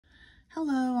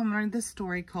find this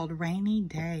story called Rainy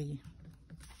Day.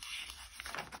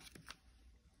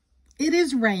 It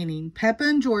is raining. Peppa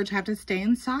and George have to stay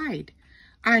inside.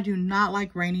 I do not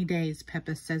like rainy days,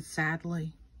 Peppa says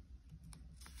sadly.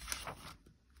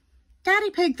 Daddy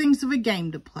Pig thinks of a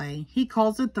game to play. He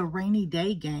calls it the Rainy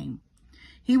Day game.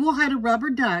 He will hide a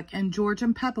rubber duck and George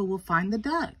and Peppa will find the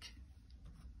duck.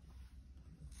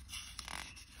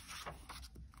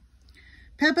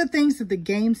 Peppa thinks that the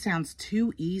game sounds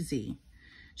too easy.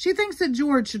 She thinks that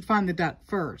George should find the duck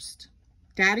first.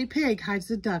 Daddy Pig hides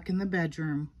the duck in the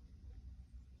bedroom.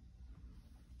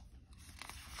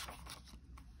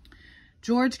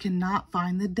 George cannot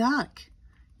find the duck.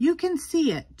 You can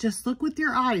see it. Just look with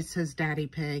your eyes, says Daddy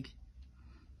Pig.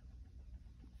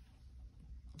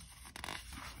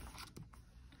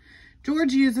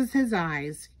 George uses his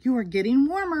eyes. You are getting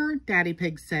warmer, Daddy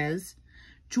Pig says.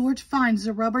 George finds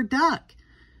the rubber duck.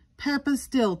 Peppa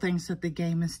still thinks that the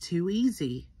game is too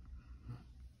easy.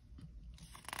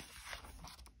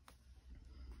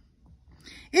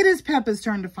 It is Peppa's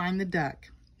turn to find the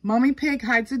duck. Mommy Pig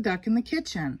hides the duck in the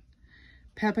kitchen.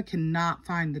 Peppa cannot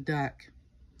find the duck.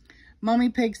 Mommy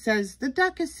Pig says the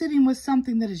duck is sitting with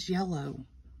something that is yellow.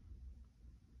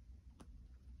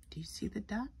 Do you see the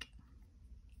duck?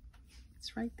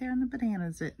 It's right there in the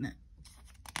bananas, isn't it?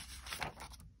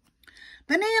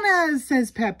 Bananas,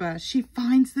 says Peppa. She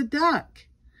finds the duck.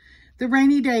 The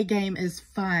Rainy Day game is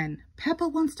fun. Peppa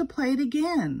wants to play it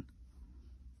again.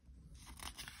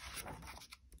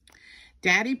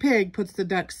 Daddy Pig puts the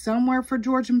duck somewhere for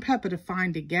George and Peppa to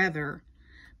find together.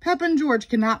 Peppa and George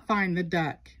cannot find the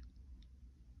duck.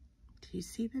 Do you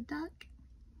see the duck?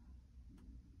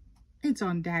 It's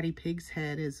on Daddy Pig's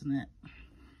head, isn't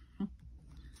it?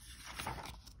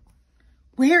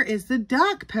 Where is the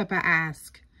duck? Peppa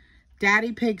asks.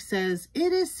 Daddy Pig says,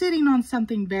 it is sitting on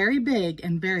something very big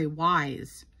and very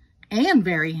wise. And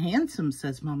very handsome,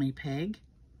 says Mommy Pig.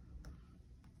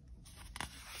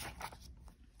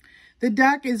 The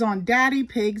duck is on Daddy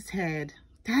Pig's head.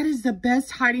 That is the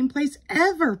best hiding place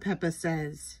ever, Peppa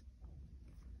says.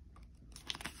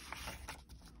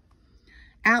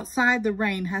 Outside, the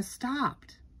rain has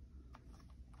stopped.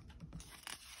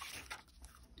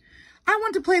 I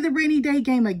want to play the Rainy Day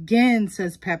game again,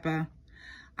 says Peppa.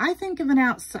 I can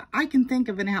think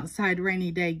of an outside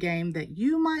rainy day game that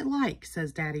you might like,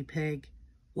 says Daddy Pig.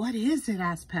 What is it?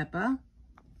 Asks Peppa.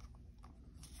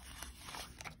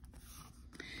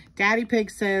 Daddy Pig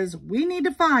says, we need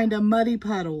to find a muddy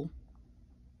puddle.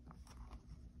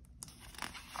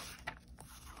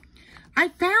 I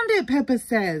found it, Peppa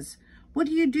says. What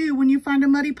do you do when you find a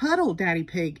muddy puddle? Daddy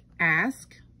Pig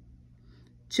asks.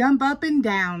 Jump up and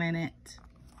down in it.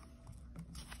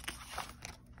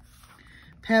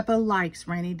 Peppa likes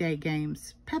rainy day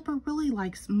games. Peppa really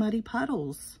likes muddy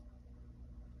puddles.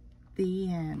 The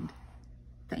end.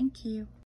 Thank you.